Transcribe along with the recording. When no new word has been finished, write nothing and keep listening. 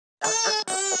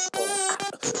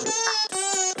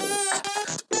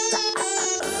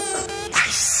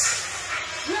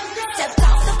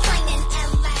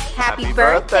Happy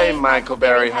birthday, Michael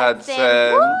Berry Hudson.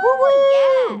 Yeah.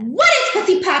 What is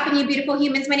pussy poppin', you beautiful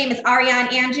humans? My name is Ariane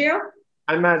Andrew.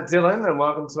 I'm Matt Dillon, and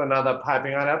welcome to another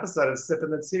piping hot episode of Sippin'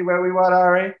 the Tea, where we what,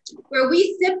 Ari? Where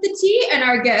we sip the tea and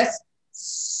our guests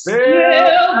spill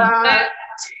that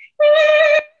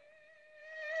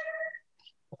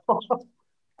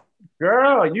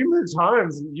Girl, you moved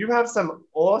homes. You have some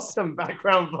awesome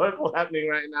background vocal happening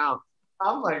right now.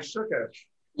 I'm like shooketh.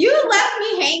 You left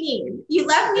me hanging.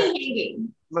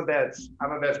 I'm a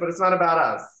bitch, but it's not about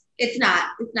us. It's not.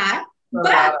 Not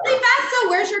But so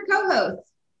where's your co-host?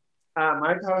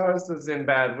 My co-host is in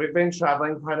bed. We've been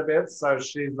traveling quite a bit, so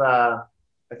she's I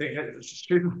think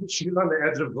she's on the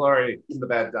edge of glory in the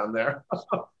bed down there.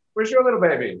 Where's your little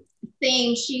baby?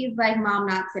 Same. She's like, Mom,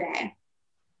 not today.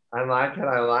 I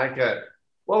like it.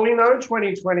 Well, we know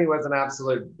 2020 was an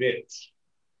absolute bitch.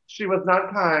 She was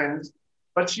not kind,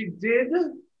 but she did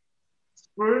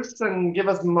spruce and give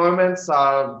us moments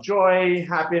of joy,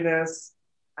 happiness.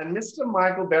 And Mr.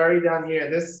 Michael Berry down here,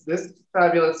 this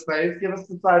fabulous face. Give us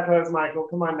the side pose, Michael.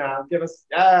 Come on now. Give us,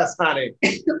 yes, honey.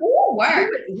 Ooh,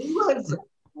 work. He was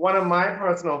one of my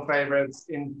personal favorites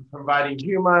in providing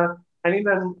humor. And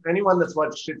even anyone that's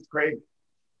watched Schitt's Creek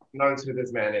knows who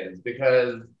this man is,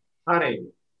 because, honey,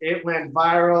 it went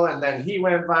viral, and then he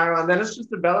went viral, and then it's just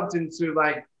developed into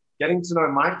like getting to know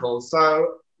Michael.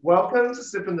 So welcome to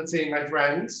Sippin' the Tea, my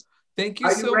friends. Thank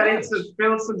you so much. Are you ready to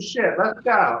spill some shit? Let's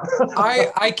go.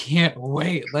 I can't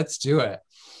wait. Let's do it.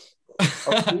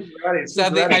 She's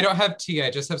Sadly, ready. I don't have tea.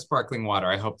 I just have sparkling water.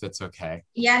 I hope that's okay.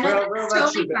 Yeah, no, We'll that's let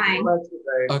totally you fine. We'll let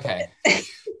you be. Okay.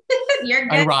 You're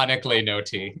good. Ironically, no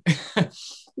tea.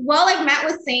 Well, like Matt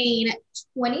was saying,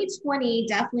 2020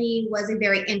 definitely was a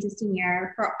very interesting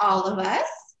year for all of us.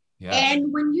 Yeah.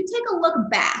 And when you take a look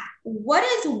back, what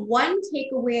is one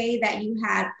takeaway that you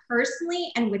had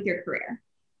personally and with your career?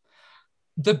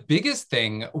 The biggest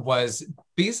thing was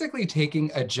basically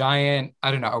taking a giant,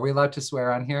 I don't know, are we allowed to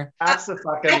swear on here?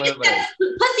 Absolutely.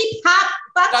 Pussy pop.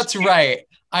 That's right.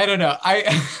 I don't know.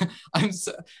 I'm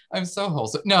so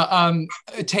wholesome. No,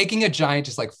 taking a giant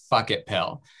just like fuck it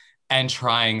pill and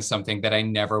trying something that I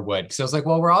never would. Because I was like,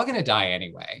 well, we're all gonna die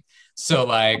anyway. So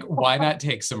like, why not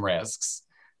take some risks?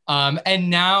 And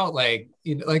now, like,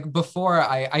 you know, like before,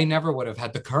 I never would have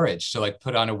had the courage to like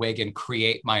put on a wig and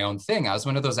create my own thing. I was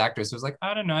one of those actors who was like,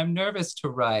 I don't know, I'm nervous to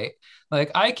write.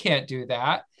 Like, I can't do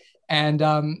that. And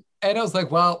I was like,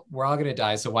 well, we're all gonna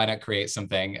die, so why not create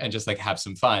something and just like have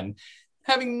some fun,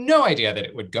 having no idea that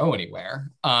it would go anywhere.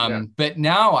 But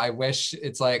now I wish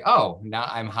it's like, oh, now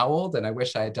I'm how old? And I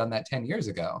wish I had done that 10 years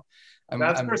ago.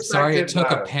 I'm sorry it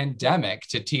took a pandemic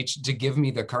to give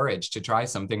me the courage to try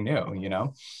something new, you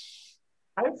know?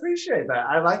 I appreciate that.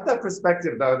 I like that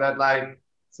perspective though, that like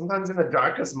sometimes in the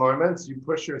darkest moments, you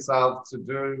push yourself to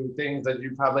do things that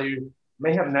you probably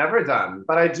may have never done.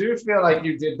 But I do feel like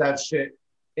you did that shit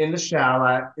in the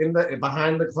shower,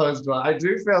 behind the closed door. I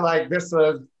do feel like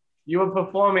you were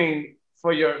performing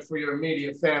for your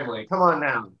immediate family. Come on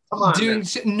now. Come on.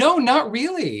 No, not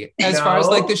really. As far as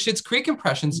like the Schitt's Creek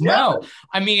impressions, Yeah. no.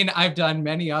 I mean, I've done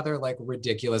many other like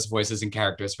ridiculous voices and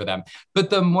characters for them,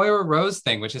 but the Moira Rose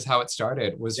thing, which is how it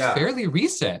started, was fairly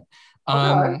recent.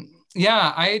 Okay.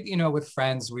 Yeah, with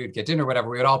friends, we would get dinner, whatever.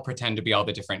 We would all pretend to be all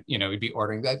the different, we'd be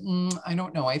ordering like, I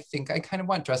don't know. I think I kind of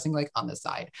want dressing like on the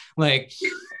side. Like,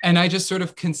 and I just sort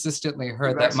of consistently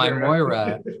heard that my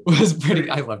Moira was pretty,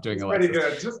 I love doing Alexis. Pretty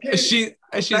good. Just keep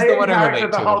she's the one I relate to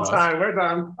the whole time. We're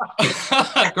done.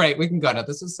 Great, we can go now.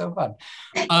 This is so fun.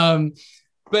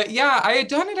 But yeah, I had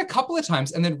done it a couple of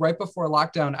times. And then right before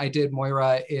lockdown, I did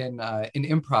Moira in an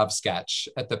improv sketch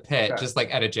at the Pit, just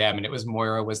like at a jam. And it was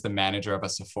Moira was the manager of a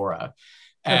Sephora.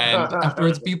 And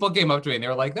afterwards, people came up to me and they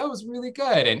were like, that was really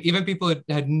good. And even people who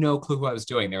had no clue who I was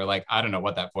doing, they were like, I don't know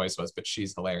what that voice was, but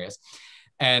she's hilarious.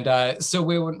 And so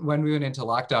when we went into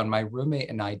lockdown, my roommate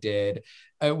and I did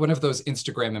one of those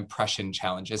Instagram impression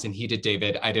challenges. And he did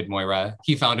David, I did Moira.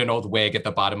 He found an old wig at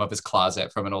the bottom of his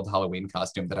closet from an old Halloween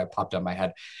costume that I popped on my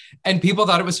head. And people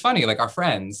thought it was funny, like our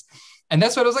friends. And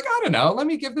that's what I was like, I don't know, let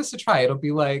me give this a try. It'll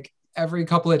be like every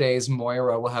couple of days,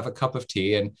 Moira will have a cup of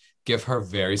tea and give her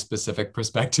very specific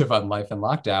perspective on life in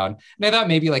lockdown. And I thought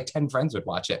maybe like 10 friends would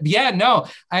watch it. But yeah, no,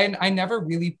 I never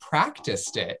really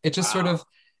practiced it. It just sort of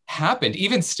happened.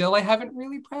 Even still, I haven't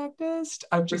really practiced.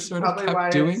 I've just sort of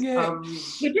kept doing it.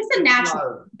 You're just a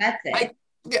natural. That's it.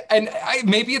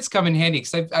 Maybe it's come in handy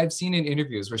because I've seen in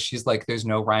interviews where she's like, there's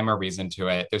no rhyme or reason to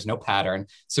it. There's no pattern.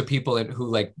 So people who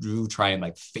like do try and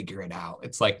like figure it out.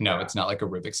 It's like, no, it's not like a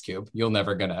Rubik's Cube. You're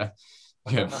never gonna,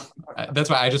 that's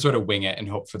why I just sort of wing it and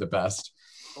hope for the best.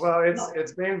 Well,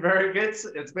 it's been very good.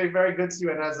 It's been very good to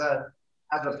you. And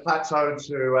as a plateau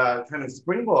to kind of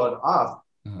springboard off.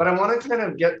 But I want to kind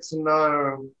of get to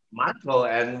know Michael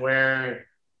and where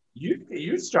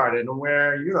you started and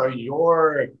where, you know,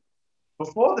 your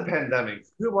before the pandemic,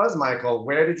 who was Michael?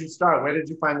 Where did you start? Where did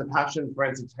you find the passion for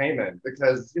entertainment?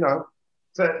 Because, you know,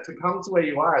 to come to where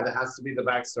you are, there has to be the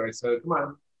backstory. So come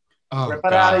on, rip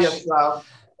it out of yourself.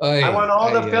 I want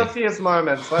all the filthiest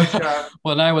moments. Let's go.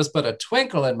 When I was but a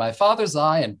twinkle in my father's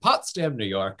eye in Potsdam, New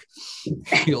York,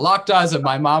 he locked eyes with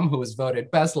my mom, who was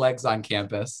voted best legs on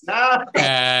campus.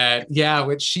 And yeah,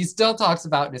 which she still talks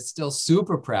about and is still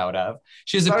super proud of.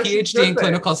 She has a PhD in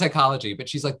clinical psychology, but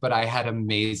she's like, but I had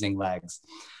amazing legs.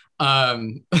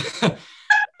 And,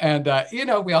 you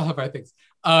know, we all have our things.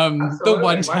 The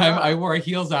one time I wore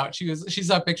heels out, she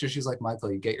saw a picture. She was like,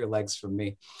 Michael, you get your legs from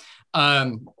me.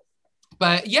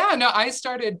 But yeah, no, I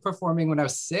started performing when I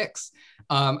was 6.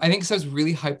 I think because I was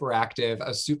really hyperactive. I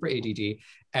was super ADD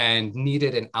and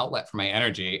needed an outlet for my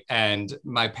energy. And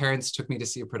my parents took me to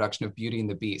see a production of Beauty and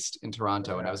the Beast in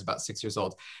Toronto when I was about 6 years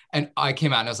old. And I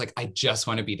came out and I was like, I just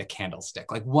want to be the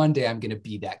candlestick. Like one day I'm going to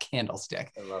be that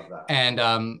candlestick. I love that.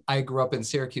 And I grew up in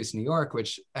Syracuse, New York,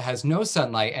 which has no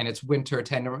sunlight and it's winter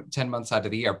 10 months out of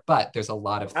the year, but there's a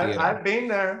lot of theater. I've been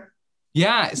there.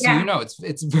 Yeah, so you know,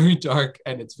 it's very dark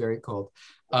and it's very cold.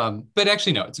 But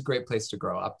actually, no, it's a great place to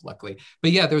grow up, luckily.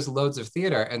 But yeah, there's loads of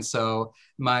theater. And so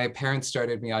my parents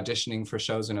started me auditioning for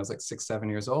shows when I was like 6, 7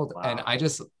 years old. Wow. And I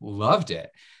just loved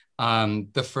it.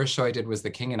 The first show I did was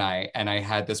The King and I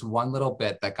had this one little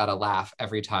bit that got a laugh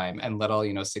every time. And little,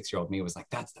 you know, 6-year-old me was like,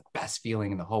 that's the best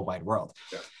feeling in the whole wide world.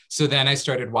 Yeah. So then I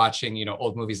started watching, you know,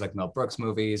 old movies like Mel Brooks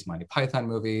movies, Monty Python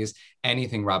movies,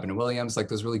 anything Robin Williams, like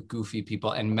those really goofy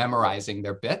people, and memorizing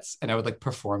their bits. And I would like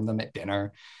perform them at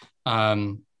dinner.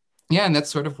 Yeah, and that's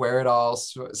sort of where it all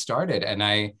started. And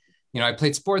I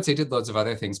played sports, I did loads of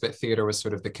other things, but theater was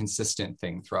sort of the consistent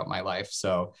thing throughout my life.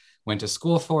 So went to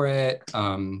school for it.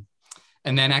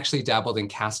 And then actually dabbled in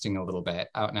casting a little bit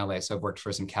out in LA. So I've worked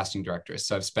for some casting directors.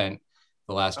 So I've spent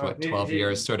the last 12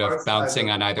 years sort of bouncing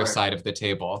on either side of the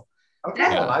table. Okay,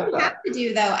 that's what you have to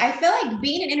do though. I feel like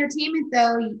being in entertainment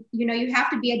though, you know, you have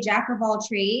to be a jack of all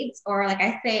trades, or like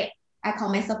I say, I call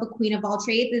myself a queen of all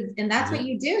trades, and that's what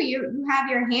you do. You have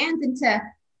your hands into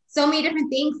so many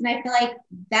different things, and I feel like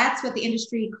that's what the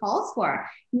industry calls for.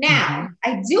 Now,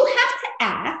 I do have to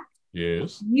ask.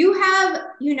 Yes. You have,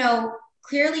 you know,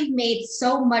 clearly made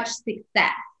so much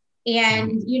success.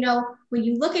 And, you know, when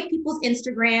you look at people's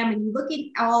Instagram and you look at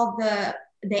all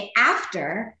the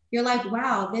after, you're like,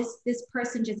 wow, this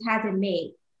person just hasn't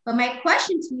made. But my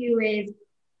question to you is,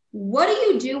 what do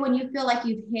you do when you feel like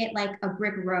you've hit like a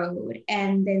brick road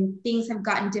and then things have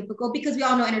gotten difficult? Because we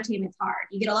all know entertainment's hard.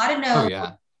 You get a lot of no's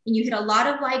and you hit a lot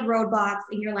of like roadblocks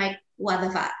and you're like, what the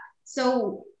fuck?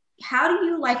 So how do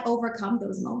you like overcome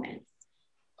those moments?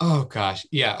 Oh gosh.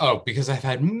 Yeah. Oh, because I've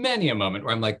had many a moment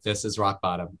where I'm like, this is rock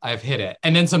bottom. I've hit it.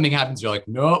 And then something happens. You're like,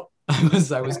 nope.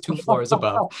 I was 2 floors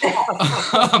above.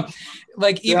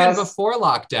 Like even before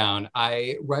lockdown,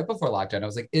 right before lockdown, I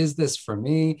was like, is this for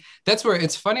me? That's where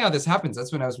it's funny how this happens.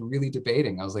 That's when I was really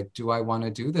debating. I was like, do I want to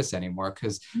do this anymore?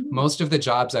 Because most of the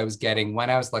jobs I was getting when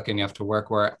I was lucky enough to work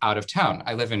were out of town.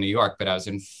 I live in New York, but I was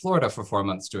in Florida for 4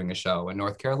 months doing a show, in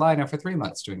North Carolina for 3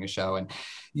 months doing a show. And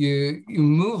you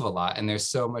move a lot and there's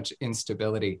so much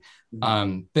instability.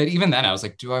 But even then I was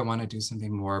like, do I want to do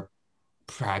something more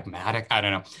pragmatic? I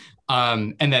don't know.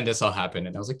 And then this all happened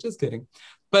and I was like, just kidding.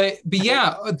 But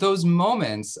yeah, those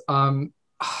moments,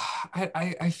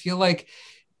 I feel like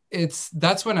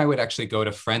that's when I would actually go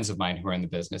to friends of mine who are in the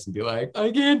business and be like,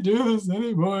 I can't do this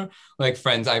anymore. Like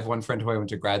friends, I have one friend who I went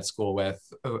to grad school with,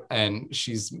 and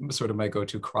she's sort of my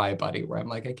go-to cry buddy, where I'm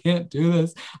like, I can't do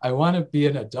this. I want to be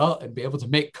an adult and be able to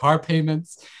make car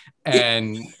payments.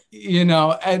 And, you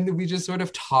know, and we just sort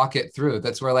of talk it through.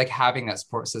 That's where like having that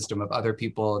support system of other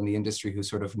people in the industry who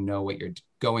sort of know what you're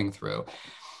going through.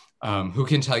 Who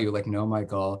can tell you like, no,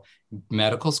 Michael,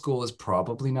 medical school is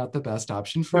probably not the best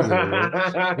option for you.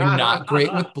 You're not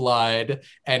great with blood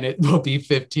and it will be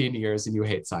 15 years and you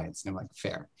hate science. And I'm like,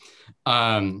 fair.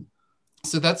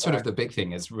 So that's sort of the big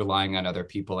thing, is relying on other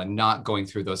people and not going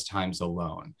through those times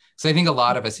alone. So I think a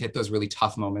lot of us hit those really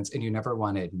tough moments and you never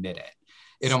want to admit it.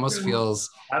 It almost feels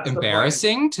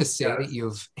embarrassing to say that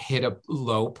you've hit a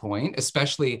low point,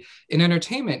 especially in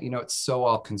entertainment. You know, it's so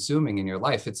all consuming in your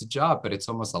life. It's a job, but it's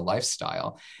almost a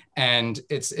lifestyle. And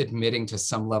it's admitting to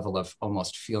some level of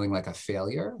almost feeling like a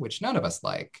failure, which none of us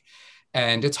like.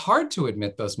 And it's hard to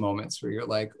admit those moments where you're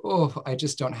like, oh, I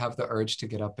just don't have the urge to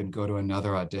get up and go to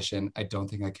another audition. I don't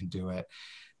think I can do it.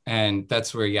 And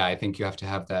that's where, I think you have to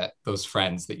have those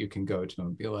friends that you can go to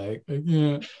and be like, I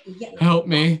can't, help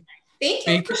me. Thank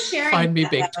you for sharing. Find me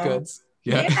baked goods.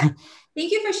 Yeah.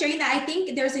 Thank you for sharing that. I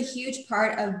think there's a huge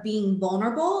part of being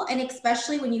vulnerable, and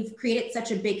especially when you've created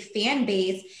such a big fan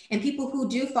base and people who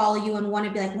do follow you and want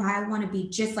to be like, well, I want to be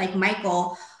just like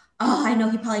Michael. Oh, I know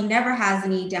he probably never has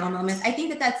any down moments. I think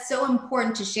that that's so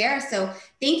important to share. So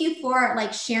thank you for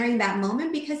like sharing that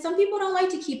moment, because some people don't like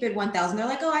to keep it 1,000. They're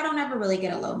like, oh, I don't ever really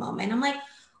get a low moment. I'm like,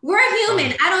 we're a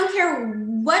human. I don't care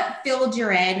what field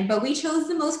you're in, but we chose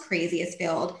the most craziest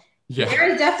field. Yeah. There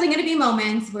is definitely going to be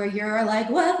moments where you're like,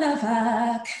 what the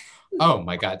fuck? Oh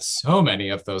my God, so many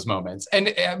of those moments.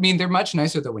 And I mean, they're much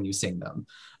nicer though when you sing them.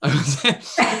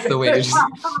 The way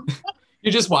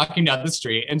you're just walking down the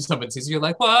street and someone sees you, you're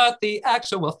like, what the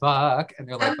actual fuck? And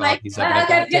they're like, oh, he's having a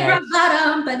bad day.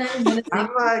 I'm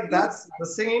like, that's the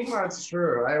singing part's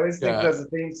true. I always think there's a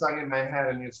theme song in my head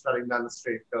and you're strutting down the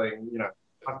street feeling, you know,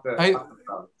 off the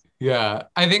yeah,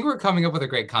 I think we're coming up with a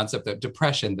great concept of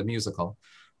Depression, the musical.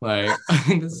 Like, I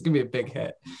think this is gonna be a big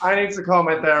hit. I need to call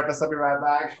my therapist. I'll be right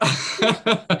back.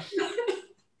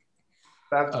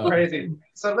 That's crazy.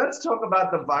 So let's talk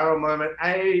about the viral moment.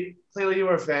 Clearly you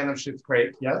were a fan of Schitt's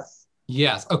Creek, yes?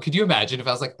 Yes. Oh, could you imagine if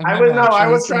I was like, I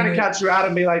was trying to catch you out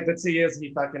and be like, the T is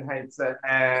he fucking hates it.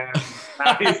 And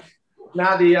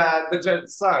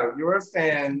so you were a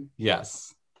fan.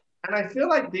 Yes. And I feel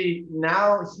like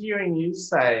now hearing you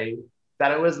say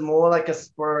that it was more like a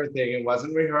spur thing, it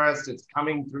wasn't rehearsed, it's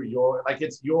coming through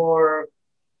it's your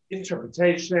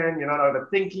interpretation, you're not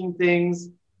overthinking things.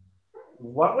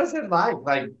 What was it like?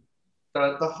 Like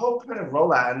the whole kind of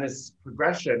rollout and this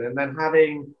progression, and then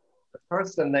having the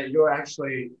person that you're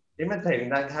actually imitating,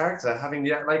 that character, having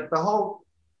the whole,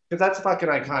 because that's fucking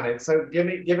iconic. So give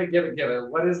it.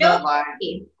 What is that like?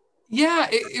 Yeah,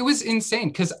 it was insane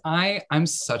because I'm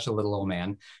such a little old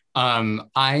man.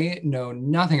 I know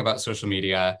nothing about social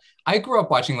media. I grew up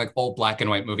watching like old black and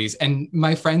white movies, and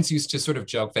my friends used to sort of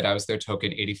joke that I was their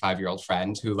token 85-year-old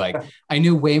friend who like I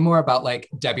knew way more about like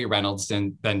Debbie Reynolds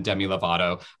than Demi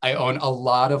Lovato. I own a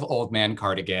lot of old man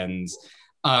cardigans.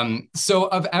 So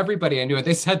of everybody I knew, and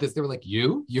they said this, they were like,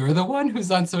 you're the one who's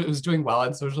doing well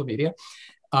on social media.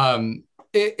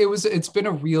 It's been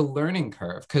a real learning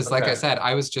curve because like I said,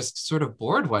 I was just sort of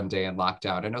bored one day in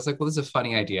lockdown and I was like, well, this is a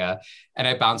funny idea. And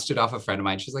I bounced it off a friend of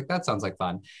mine. She's like, that sounds like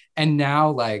fun. And now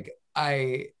like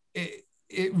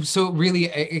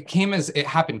it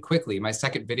happened quickly. My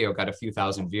second video got a few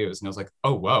thousand views and I was like,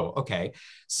 oh, whoa. Okay.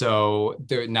 So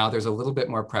now there's a little bit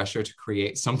more pressure to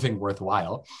create something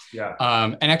worthwhile. Yeah.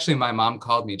 And actually my mom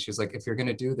called me and she was like, if you're going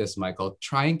to do this, Michael,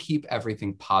 try and keep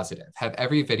everything positive. Have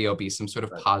every video be some sort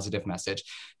of positive message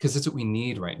because it's what we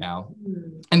need right now.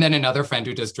 And then another friend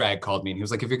who does drag called me and he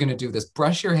was like, if you're going to do this,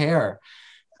 brush your hair.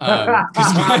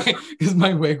 Because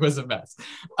my wig was a mess.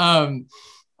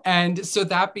 And so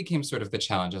that became sort of the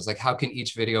challenge. I was like, how can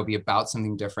each video be about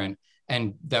something different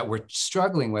and that we're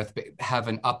struggling with, but have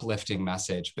an uplifting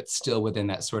message, but still within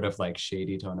that sort of like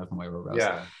shady tone of Moira Rose,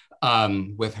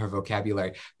 with her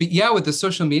vocabulary. But yeah, with the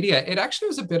social media, it actually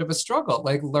was a bit of a struggle.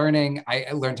 Like I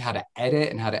learned how to edit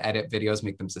and how to edit videos,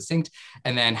 make them succinct,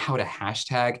 and then how to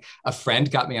hashtag. A friend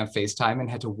got me on FaceTime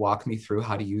and had to walk me through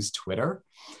how to use Twitter.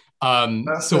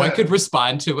 So I could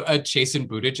respond to a Chasen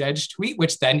Buttigieg tweet,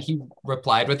 which then he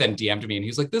replied with and DM'd me and he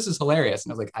was like, this is hilarious.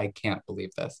 And I was like, I can't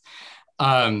believe this.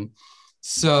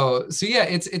 So yeah,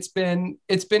 it's been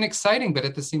exciting, but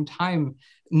at the same time,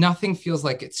 nothing feels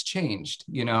like it's changed.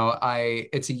 You know,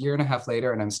 it's a year and a half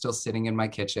later and I'm still sitting in my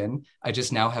kitchen. I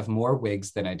just now have more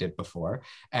wigs than I did before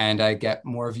and I get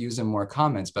more views and more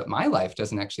comments, but my life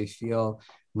doesn't actually feel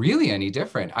really any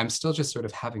different. I'm still just sort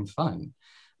of having fun.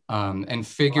 And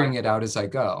figuring it out as I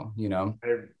go, you know.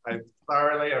 I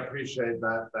thoroughly appreciate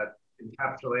that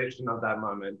encapsulation of that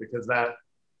moment because I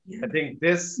think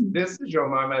this is your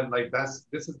moment. Like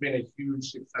this has been a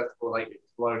huge successful like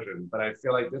explosion, but I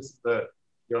feel like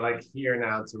you're like here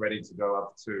now to ready to go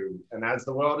up to, and as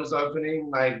the world is opening,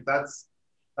 like that's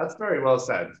very well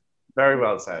said. Very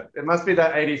well said. It must be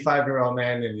that 85-year-old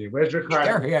man in you. Where's your card?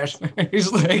 There he is.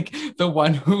 He's like the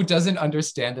one who doesn't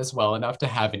understand this well enough to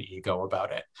have an ego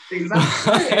about it.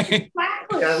 Exactly.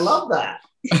 Exactly. I love that.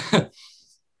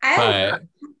 I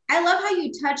love how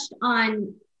you touched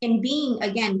on in being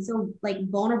again so like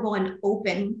vulnerable and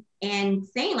open and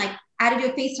saying like I had to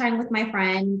do a FaceTime with my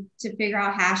friend to figure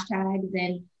out hashtags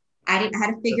and I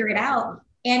had to figure it out.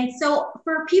 And so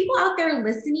for people out there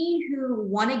listening who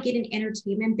want to get an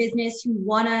entertainment business, who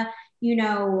want to, you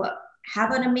know, have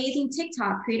an amazing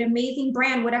TikTok, create an amazing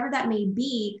brand, whatever that may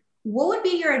be, what would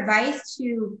be your advice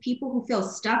to people who feel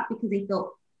stuck because they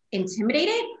feel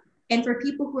intimidated and for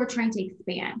people who are trying to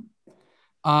expand?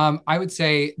 I would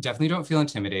say definitely don't feel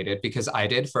intimidated because I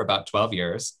did for about 12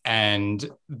 years. And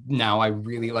now I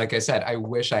really, like I said, I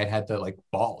wish I had the like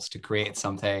balls to create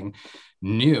something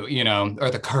new, you know,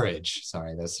 or the courage.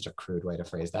 Sorry, that's such a crude way to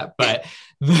phrase that. But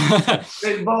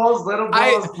big balls, little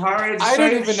balls, courage. I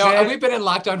don't even know. We've been in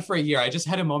lockdown for a year. I just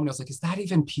had a moment. I was like, is that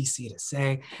even PC to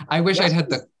say? I wish I'd had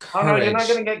the courage. Oh no, you're not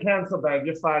gonna get canceled, babe.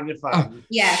 You're fine. You're fine.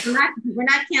 Yeah, we're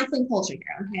not canceling culture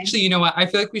here. Okay. Actually, you know what? I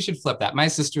feel like we should flip that. My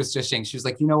sister was just saying, she was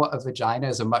like, you know what? A vagina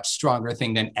is a much stronger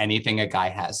thing than anything a guy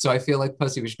has. So I feel like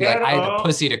pussy, we should be like, I had the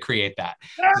pussy to create that.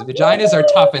 Vaginas are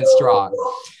tough and strong.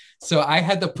 So I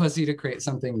had the pussy to create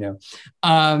something new.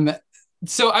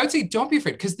 So I would say don't be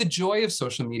afraid, because the joy of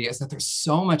social media is that there's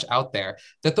so much out there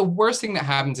that the worst thing that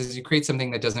happens is you create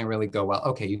something that doesn't really go well.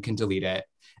 Okay, you can delete it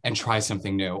and try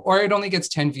something new, or it only gets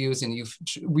 10 views and you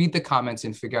read the comments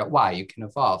and figure out why. You can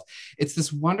evolve. It's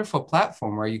this wonderful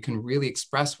platform where you can really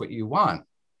express what you want.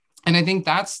 And I think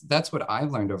that's what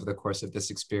I've learned over the course of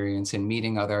this experience and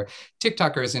meeting other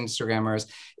TikTokers, Instagrammers,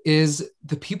 is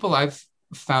the people I've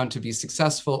found to be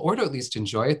successful or to at least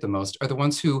enjoy it the most are the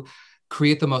ones who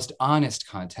create the most honest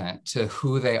content to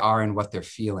who they are and what they're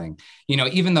feeling. You know,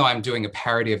 even though I'm doing a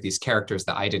parody of these characters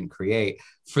that I didn't create,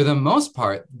 for the most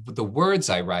part, the words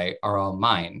I write are all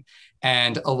mine.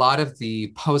 And a lot of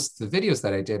the posts, the videos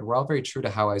that I did were all very true to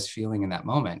how I was feeling in that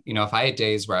moment. You know, if I had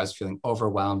days where I was feeling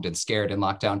overwhelmed and scared in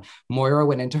lockdown, Moira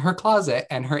went into her closet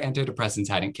and her antidepressants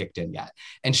hadn't kicked in yet.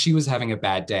 And she was having a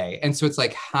bad day. And so it's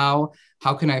like, how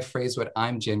can I phrase what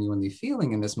I'm genuinely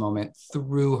feeling in this moment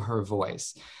through her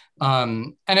voice?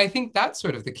 And I think that's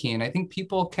sort of the key. And I think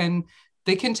people can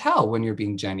tell when you're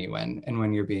being genuine and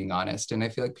when you're being honest. And I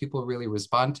feel like people really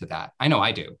respond to that. I know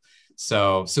I do.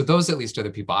 So those at least are the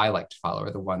people I like to follow,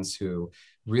 are the ones who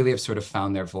really have sort of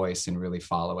found their voice and really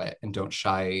follow it and don't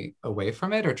shy away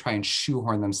from it or try and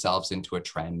shoehorn themselves into a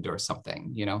trend or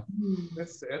something, you know?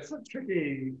 It's a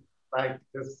tricky, like,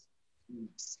 this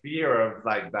sphere of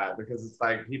like that, because it's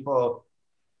like people,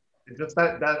 it's just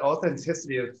that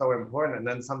authenticity is so important. And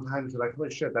then sometimes you're like, holy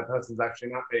shit, that person's actually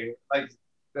not being, like,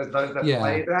 there's those that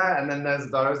play that, and then there's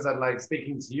those that, like,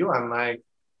 speaking to you, I'm like,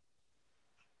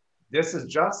 this is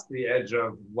just the edge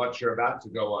of what you're about to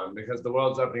go on, because the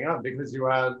world's opening up, because you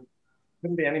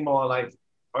couldn't be any more like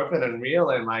open and real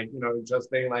and, like, you know,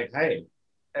 just being like, hey,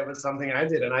 it was something I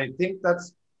did. And I think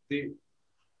that's the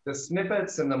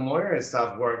snippets and the Moira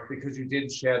stuff work because you did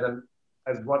share them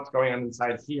as what's going on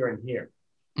inside here and here.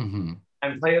 Mm-hmm.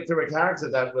 And play it through a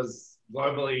character that was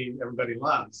globally everybody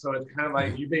loved. So it's kind of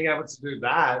like you being able to do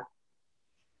that,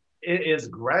 it is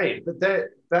great. But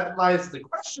that lies the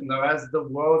question, though, as the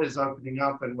world is opening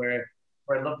up and we're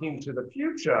looking to the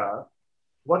future,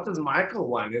 what does Michael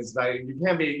want? Is like, you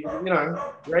can't be, you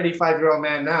know, you're 85-year-old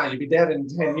man now, you'd be dead in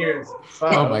 10 years. So,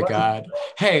 oh my God.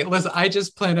 Hey, listen, I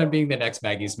just plan on being the next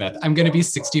Maggie Smith. I'm going to be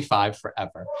 65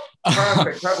 forever.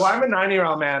 Perfect. Well, I'm a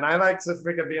 90-year-old man. I like to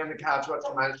freaking be on the couch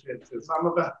watching my shit too. So I'm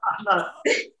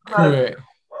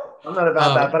not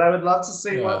about that, but I would love to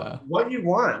see what you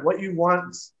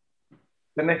want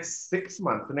the next 6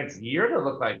 months, the next year to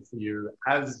look like for you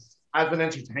as an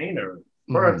entertainer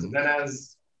first, and then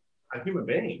as a human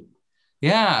being.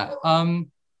 Yeah.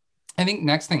 I think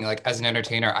next thing, like, as an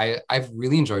entertainer, I've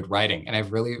really enjoyed writing, and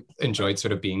I've really enjoyed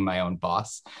sort of being my own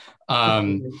boss.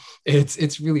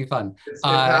 It's really fun. It's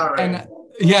empowering. And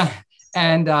yeah.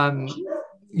 And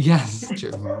yes,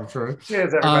 true.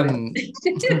 Cheers, everybody.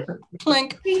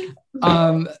 Clink.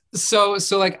 So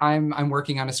like I'm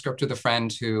working on a script with a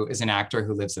friend who is an actor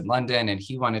who lives in London, and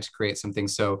he wanted to create something.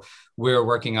 So we're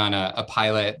working on a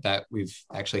pilot that we've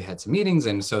actually had some meetings,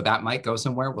 and so that might go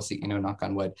somewhere. We'll see, you know, knock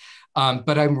on wood.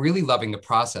 But I'm really loving the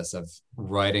process of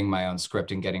writing my own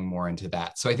script and getting more into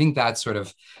that. So I think that's sort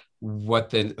of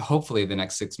what hopefully the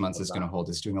next 6 months is going to hold,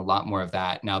 is doing a lot more of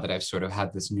that now that I've sort of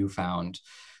had this newfound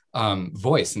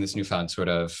voice and this newfound sort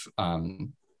of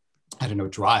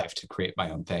drive to create my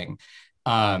own thing.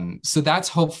 So that's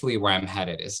hopefully where I'm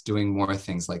headed, is doing more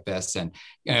things like this. And,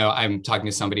 you know, I'm talking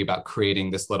to somebody about creating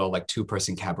this little like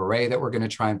 2-person cabaret that we're going to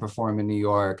try and perform in New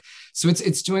York. So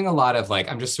it's doing a lot of, like,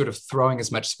 I'm just sort of throwing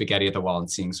as much spaghetti at the wall and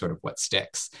seeing sort of what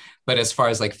sticks. But as far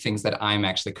as like things that I'm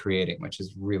actually creating, which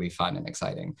is really fun and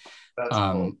exciting.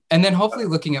 Cool. And then hopefully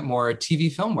looking at more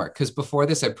TV film work, because before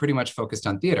this, I pretty much focused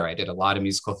on theater. I did a lot of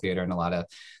musical theater and a lot of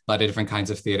different kinds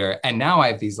of theater. And now I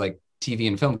have these like TV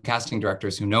and film casting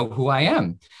directors who know who I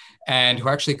am and who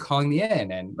are actually calling me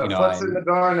in, and you know, in the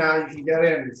door now, you can get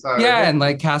in. So yeah, and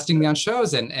like casting me on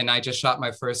shows, and I just shot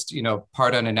my first, you know,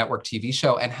 part on a network TV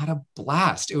show and had a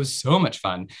blast. It was so much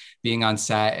fun being on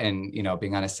set, and, you know,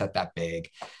 being on a set that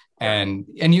big. And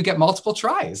you get multiple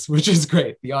tries, which is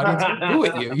great. The audience can boo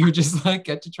at you. You just like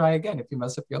get to try again if you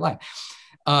mess up your line.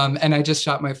 And I just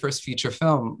shot my first feature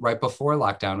film right before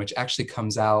lockdown, which actually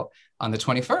comes out on the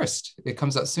 21st. It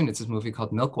comes out soon. It's this movie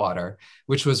called Milkwater,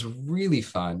 which was really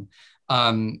fun.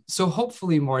 So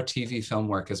hopefully more TV film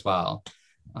work as well.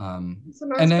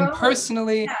 And then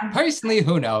personally,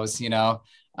 who knows, you know,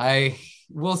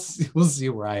 we'll see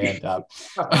where I end up.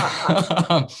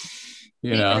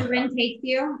 You know, where the wind takes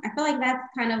you. I feel like that's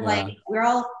kind of like we're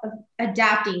all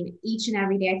adapting each and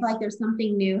every day. I feel like there's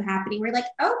something new happening. We're like,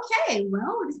 okay,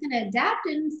 well, we're just gonna adapt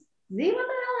and see what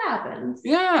the hell happens.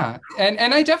 Yeah,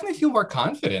 and I definitely feel more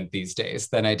confident these days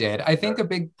than I did. I think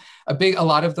a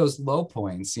lot of those low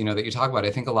points, you know, that you talk about,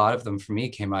 I think a lot of them for me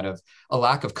came out of a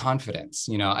lack of confidence.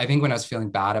 You know, I think when I was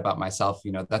feeling bad about myself,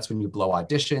 you know, that's when you blow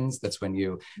auditions, that's when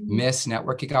you miss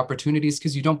networking opportunities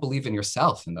because you don't believe in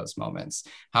yourself in those moments.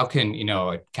 How can, you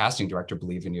know, a casting director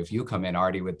believe in you if you come in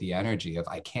already with the energy of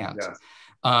I can't? Yeah.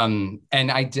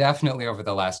 And I definitely over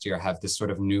the last year have this sort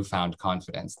of newfound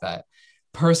confidence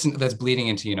that's bleeding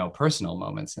into, you know, personal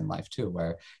moments in life too,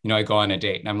 where, you know, I go on a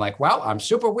date and I'm like, wow, I'm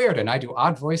super weird and I do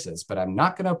odd voices, but I'm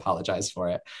not going to apologize for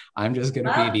it. I'm just going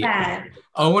to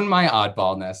own my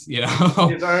oddballness, you know.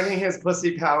 He's earning his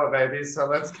pussy power, baby. So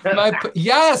let's get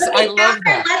yes, pussy I love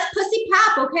that. Let's pussy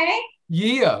pop, okay?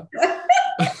 Yeah.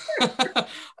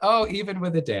 Oh, even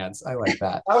with a dance. I like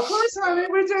that. Of course, honey,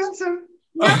 we're dancing.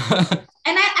 Yeah.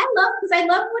 And I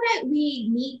love when we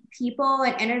meet people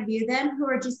and interview them who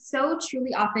are just so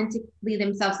truly authentically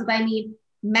themselves. Because I mean,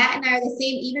 Matt and I are the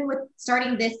same, even with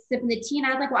starting this Sippin' the Tea. And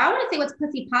I was like, well, I want to say what's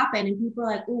pussy poppin'. And people are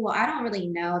like, oh, well, I don't really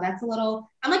know. That's a little,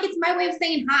 I'm like, it's my way of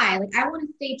saying hi. Like, I want to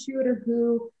stay true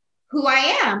to who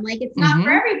I am. Like, it's not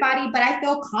for everybody, but I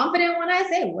feel confident when I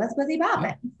say what's pussy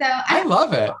poppin'. So I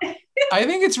love it. I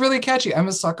think it's really catchy. I'm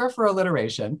a sucker for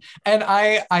alliteration. And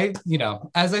I, you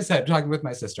know, as I said, talking with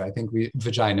my sister, I think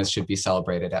vaginas should be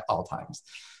celebrated at all times.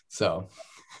 So.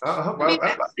 I'm not going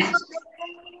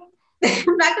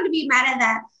to be mad at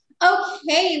that.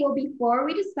 Okay, well, before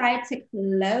we decide to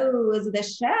close the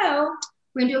show,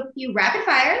 we're going to do a few rapid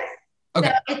fires.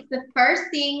 Okay. So it's the first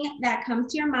thing that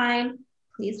comes to your mind.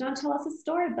 Please don't tell us a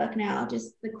storybook now.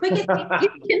 Just the quickest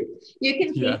thing you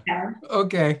can think of.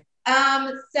 Okay.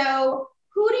 So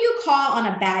who do you call on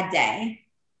a bad day?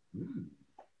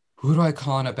 Who do I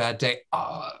call on a bad day?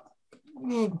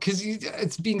 Because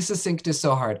it's being succinct is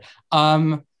so hard.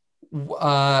 We're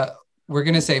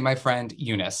going to say my friend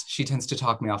Eunice. She tends to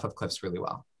talk me off of cliffs really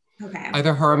well. Okay.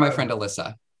 Either her or my friend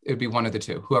Alyssa. It would be one of the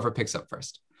two, whoever picks up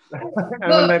first.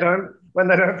 And when they don't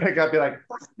pick up, you're like,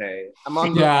 fuck me. I'm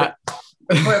on the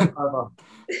cliff over.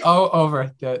 Oh,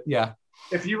 over. Yeah.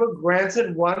 If you were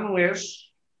granted one wish,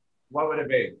 what would it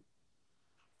be?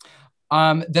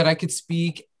 That I could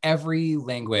speak every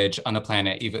language on the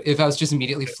planet, even if I was just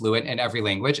immediately fluent in every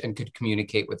language and could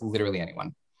communicate with literally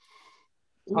anyone.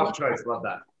 Top choice, love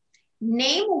that.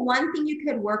 Name one thing you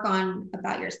could work on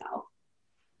about yourself.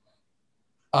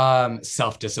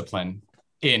 Self-discipline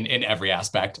in every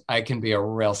aspect. I can be a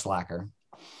real slacker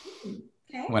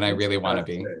when I really want to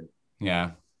be.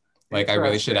 Yeah. Like I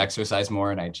really should exercise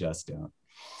more and I just don't.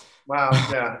 Wow,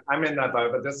 yeah, I'm in that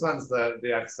boat, but this one's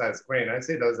the exercise queen. I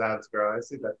see those ads, girl. I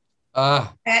see that. I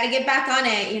had to get back on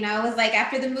it, you know, it was like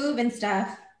after the move and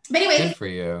stuff. But anyway. Good for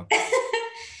you.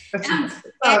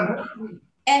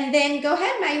 And then go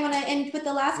ahead, Matt, you want to end with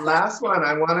the last one? Last one,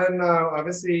 I want to know,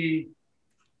 obviously,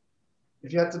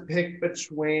 if you had to pick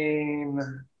between,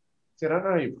 see, I don't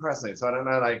know you personally, so I don't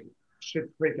know, like,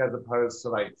 Schitt's Creek as opposed to,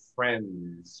 like,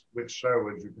 Friends, which show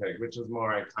would you pick? Which is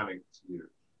more iconic to you?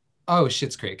 Oh,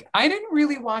 Schitt's Creek. I didn't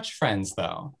really watch Friends,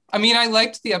 though. I mean, I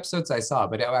liked the episodes I saw,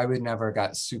 but I would never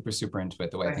got super into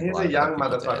it the way I think he's a young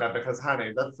motherfucker because,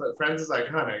 honey, Friends is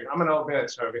iconic. I'm an old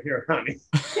bitch over here, honey.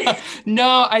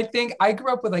 No, I think I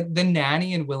grew up with, like, The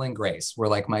Nanny and Will and Grace were,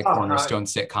 like, my cornerstone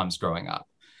sitcoms growing up.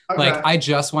 Okay. Like, I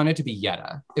just wanted to be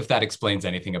Yetta, if that explains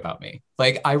anything about me.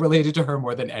 Like, I related to her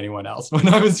more than anyone else when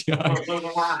I was young.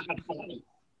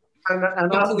 and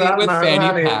with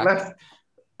Fanny Pack.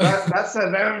 That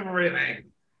says everything.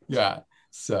 Yeah.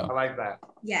 So I like that.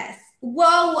 Yes.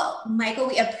 Well, Michael,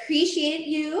 we appreciate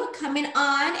you coming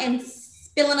on and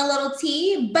spilling a little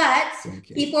tea. But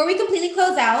before we completely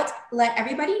close out, let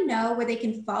everybody know where they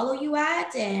can follow you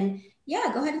at. And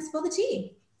yeah, go ahead and spill the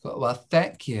tea. Well,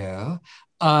 thank you.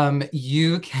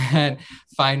 You can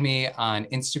find me on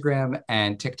Instagram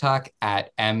and TikTok at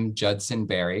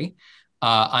mjudsonberry.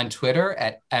 on Twitter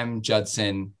at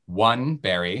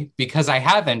mjudson1berry, because I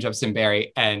have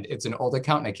mjudsonberry and it's an old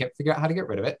account and I can't figure out how to get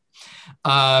rid of it.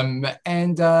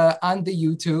 And on the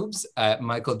YouTubes at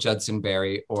Michael Judson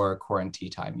Berry or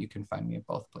Quarantine Time. You can find me at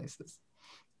both places.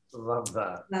 Love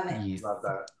that. Love it. Yes. Love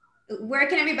that. Where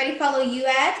can everybody follow you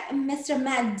at, Mr.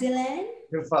 Matt Dillon?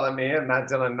 You can follow me at Matt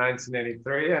Dillon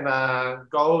 1983 and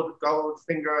gold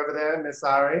finger over there, Miss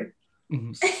Ari.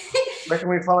 Where can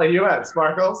we follow you at,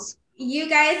 Sparkles? You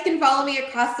guys can follow me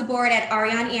across the board at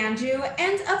Ariane Andrew.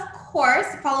 And of course,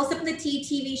 follow Sippin' the Tea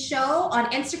TV show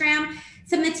on Instagram,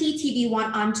 Sippin' the Tea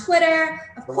TV1 on Twitter.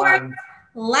 Of course,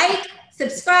 like,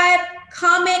 subscribe,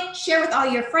 comment, share with all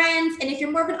your friends. And if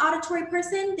you're more of an auditory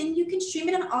person, then you can stream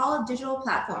it on all digital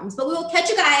platforms. But we will catch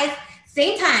you guys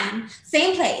same time,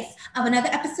 same place of another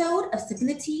episode of Sippin'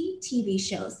 the Tea TV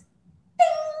shows.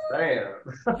 Damn.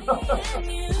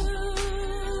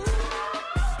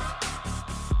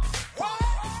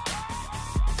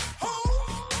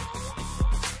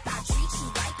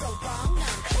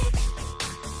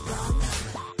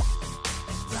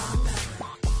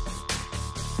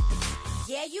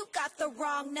 Yeah, you got the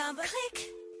wrong number.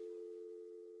 Click.